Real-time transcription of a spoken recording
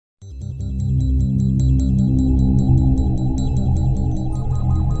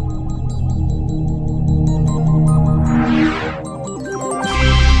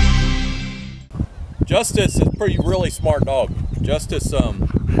Justice is a really smart dog. Justice,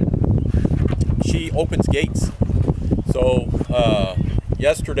 she opens gates. So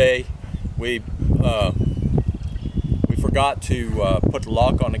yesterday we forgot to put the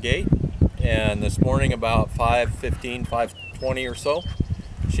lock on the gate, and this morning about 5:15, 5:20 or so,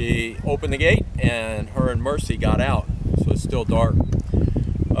 she opened the gate and her and Mercy got out. So it's still dark.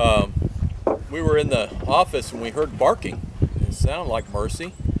 We were in the office and we heard barking. It sounded like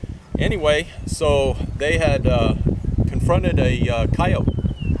Mercy. Anyway, so they had confronted a coyote.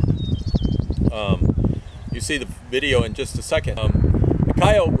 You see the video in just a second. The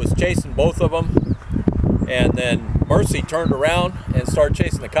coyote was chasing both of them, and then Mercy turned around and started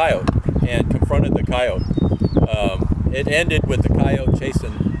chasing the coyote and confronted the coyote. It ended with the coyote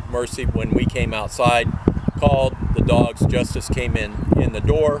chasing Mercy when we came outside, called the dogs. Justice came in the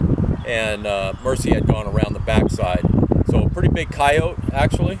door, and Mercy had gone around the backside. So a pretty big coyote,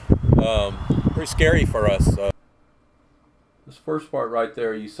 actually. Pretty scary for us. This first part right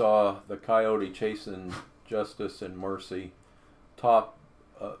there, you saw the coyote chasing Justice and Mercy.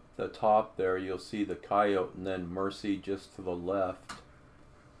 The top there, you'll see the coyote, and then Mercy just to the left.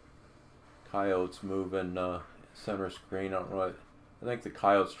 Coyote's moving center screen. I don't know. I think the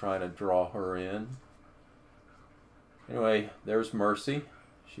coyote's trying to draw her in. Anyway, there's Mercy.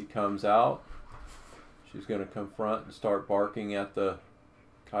 She comes out. She's going to confront and start barking at the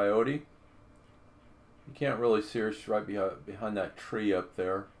coyote. You can't really see her. She's right behind that tree up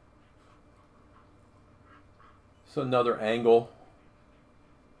there. So another angle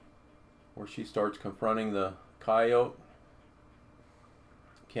where she starts confronting the coyote.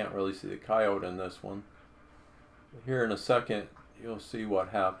 Can't really see the coyote in this one. Here in a second, you'll see what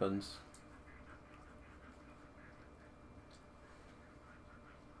happens.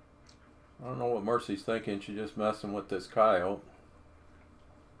 I don't know what Mercy's thinking. She's just messing with this coyote.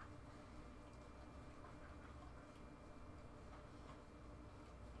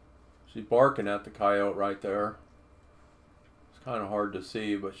 She's barking at the coyote right there. It's kind of hard to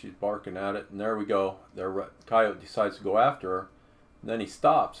see, but she's barking at it. And there we go. The coyote decides to go after her. And then he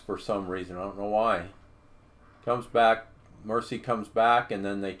stops for some reason. I don't know why. Comes back. Mercy comes back, and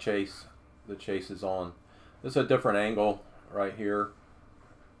then they chase. The chase is on. This is a different angle right here,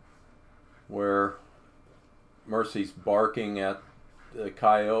 where Mercy's barking at the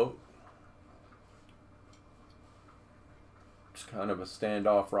coyote. It's kind of a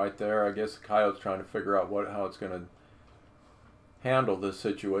standoff right there. I guess the coyote's trying to figure out how it's going to handle this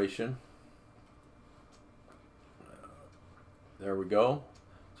situation. There we go.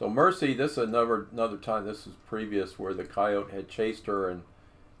 So Mercy, this is another time. This is previous where the coyote had chased her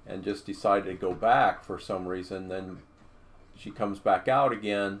and just decided to go back for some reason. Then she comes back out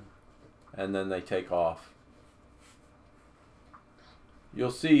again, and then they take off.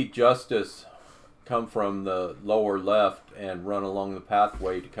 You'll see Justice come from the lower left and run along the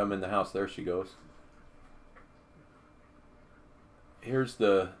pathway to come in the house. There she goes. Here's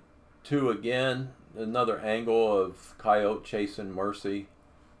the two again. Another angle of coyote chasing Mercy.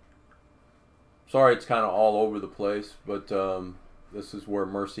 Sorry, it's kind of all over the place, but this is where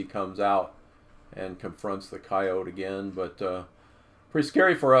Mercy comes out and confronts the coyote again. But pretty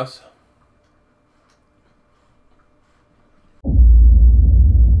scary for us.